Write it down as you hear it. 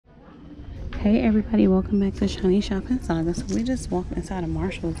Hey everybody, welcome back to Shanice Shopping Saga. So we just walked inside of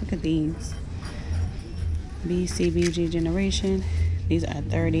Marshalls. Look at these. BCBG generation. These are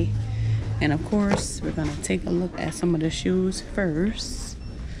 30. And of course, we're gonna take a look at some of the shoes first.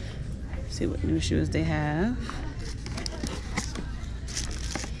 See what new shoes they have.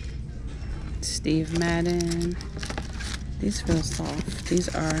 Steve Madden. These feel soft. These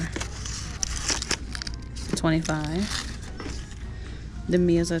are 25. The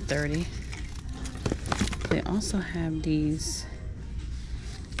Mia's are 30. They also have these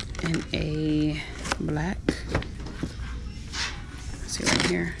in a black. Let's see right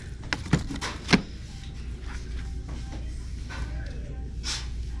here.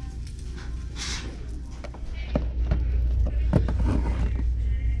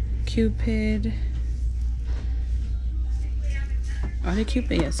 Cupid. Are they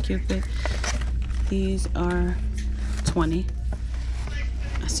Cupid? Yes, Cupid. These are 20.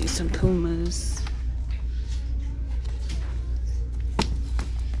 I see some Pumas.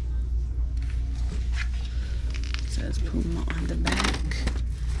 It says Puma on the back.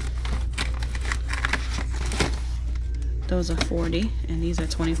 Those are 40, and these are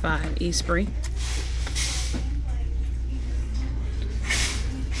 25. Eastbury.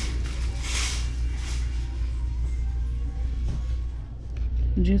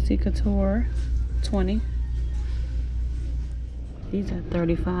 Juicy Couture, 20. These are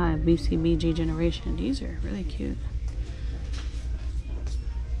 35, BCBG generation. These are really cute.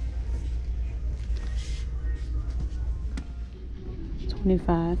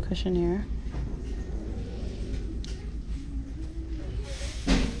 $25 Cushionaire.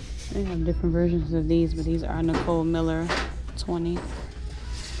 They have different versions of these, but these are Nicole Miller, 20.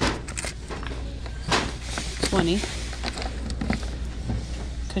 20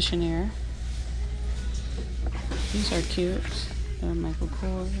 Cushionaire. These are cute. They're Michael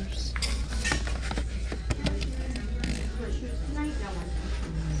Kors.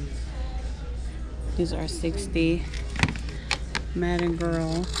 These are 60. Madden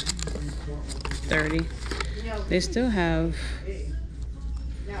Girl, 30. They still have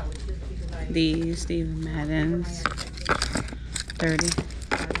these Steve Maddens, 30.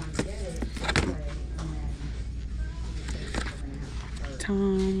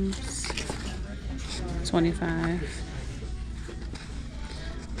 Tom's, 25.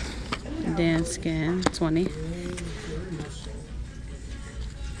 Dan Skin, 20.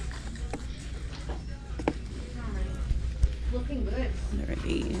 There are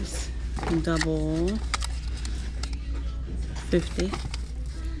these. Double, 50.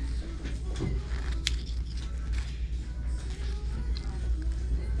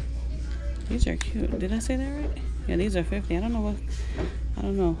 These are cute. Did I say that right? Yeah, these are 50. I don't know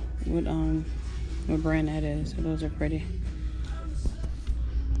what brand that is. So those are pretty.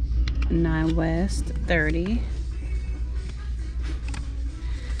 9 West, 30.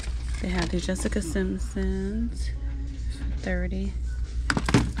 They have the Jessica Simpsons, 30.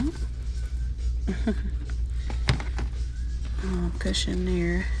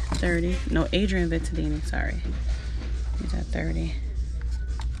 Cushionaire, 30. No, Adrian Vittadini, sorry. These are 30.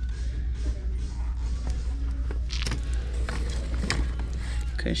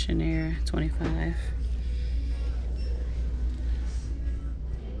 Cushionaire, 25.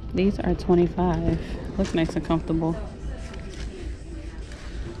 These are 25. Look nice and comfortable.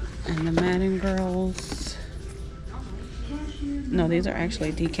 And the Madden Girls. No, these are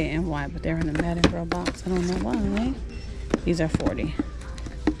actually DKNY, but they're in the Madden Girl box. I don't know why. These are 40.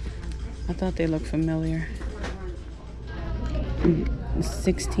 I thought they looked familiar.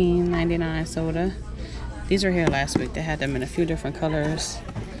 $16.99 soda. These were here last week. They had them in a few different colors.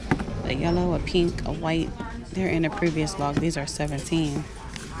 A yellow, a pink, a white. They're in a previous log. These are 17.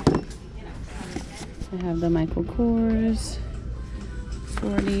 I have the Michael Kors,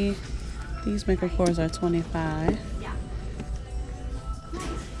 40. These Michael Kors are 25.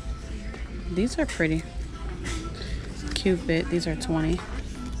 These are pretty. Cupid, these are 20.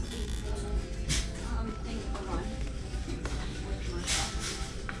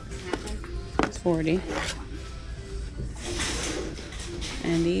 It's 40.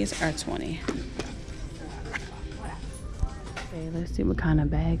 And these are 20. Okay, let's see what kind of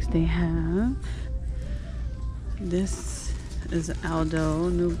bags they have. This is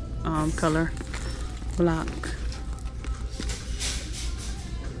ALDO, new color block,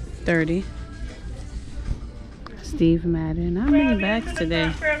 30. Steve Madden. How many bags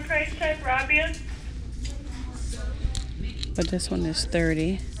today? But this one is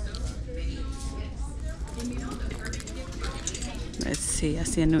 30. Let's see. I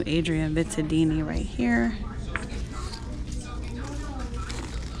see a new Adrian Vittadini right here.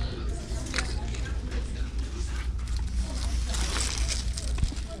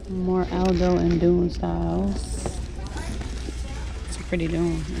 More ALDO and Dune styles. It's a pretty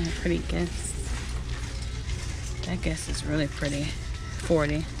Dune and a pretty guess. That guess is really pretty.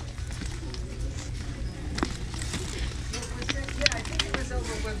 40.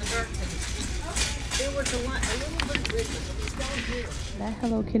 That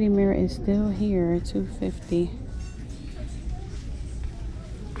Hello Kitty mirror is still here, $250.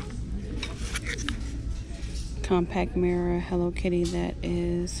 Compact mirror Hello Kitty, that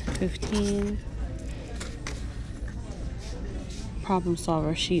is $15. Problem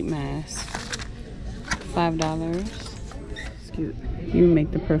solver sheet mask, $5. It's cute. You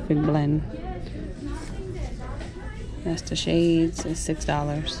make the perfect blend. That's the shades. It's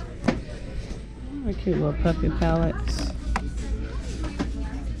 $6. Oh, cute little puppy palettes.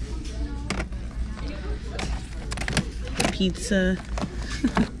 Pizza.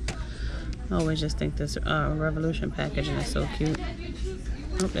 I always just think this Revolution packaging is so cute.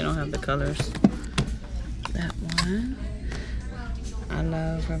 I hope they don't have the colors. That one. I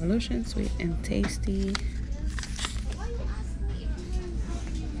love Revolution, sweet and tasty.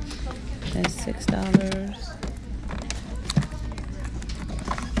 That's $6.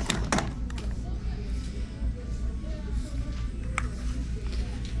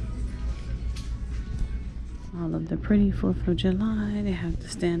 All of the pretty 4th of July. They have the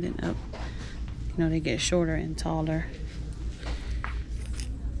standing up. You know, they get shorter and taller.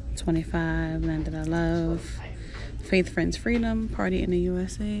 $25. Land that I love. Faith Friends Freedom. Party in the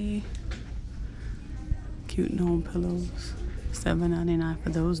USA. Cute gnome pillows. $7.99 for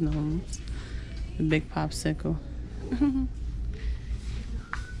those gnomes. The big popsicle.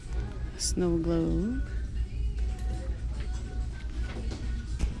 Snow globe.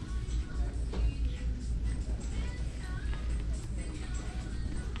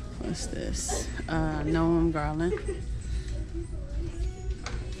 What's this? Gnome garland.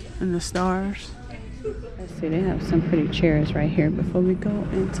 And the stars. Let's see, they have some pretty chairs right here before we go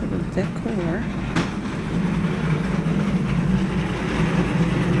into the decor.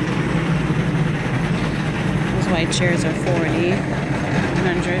 Those white chairs are $40,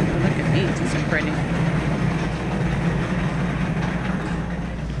 $100. Oh, look at these, these are pretty.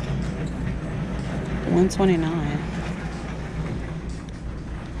 $129.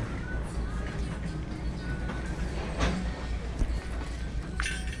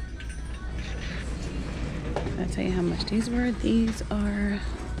 I'll tell you how much these were. These are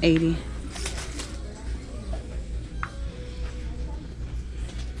 $80.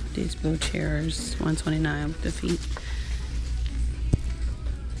 These blue chairs, $129 with the feet.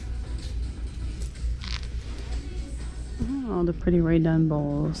 Oh, all the pretty Ray Dunn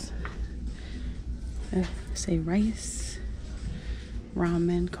bowls. Say rice,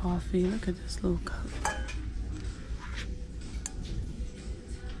 ramen, coffee. Look at this little cup.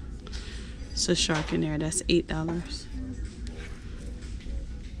 It's a shark in there. That's $8.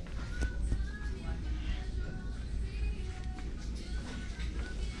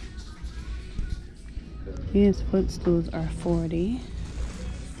 These footstools are $40.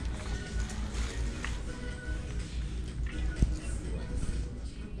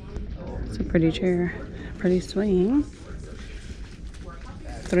 It's a pretty chair, pretty swing.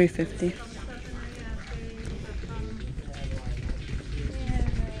 $3.50.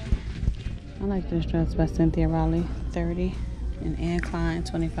 I like this dress by Cynthia Rowley, $30, and Anne Klein,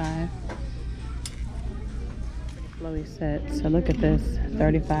 $25. Flowy set. So look at this,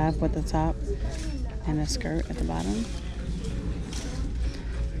 $35 with the top and a skirt at the bottom.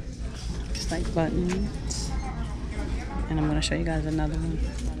 Just like buttons. And I'm gonna show you guys another one.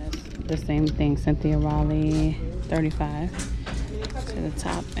 The same thing, Cynthia Rowley, $35 to the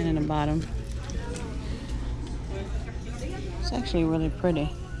top and in the bottom. It's actually really pretty.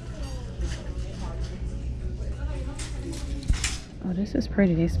 Oh, this is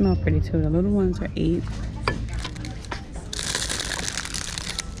pretty. They smell pretty too. The little ones are $8.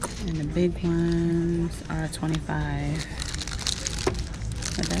 And the big ones are $25.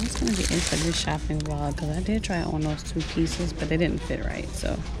 But that's going to be it for this shopping vlog, because I did try on those 2 pieces, but they didn't fit right,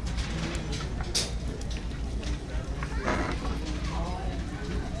 so.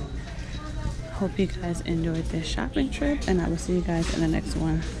 Hope you guys enjoyed this shopping trip, and I will see you guys in the next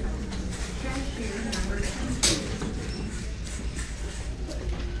one.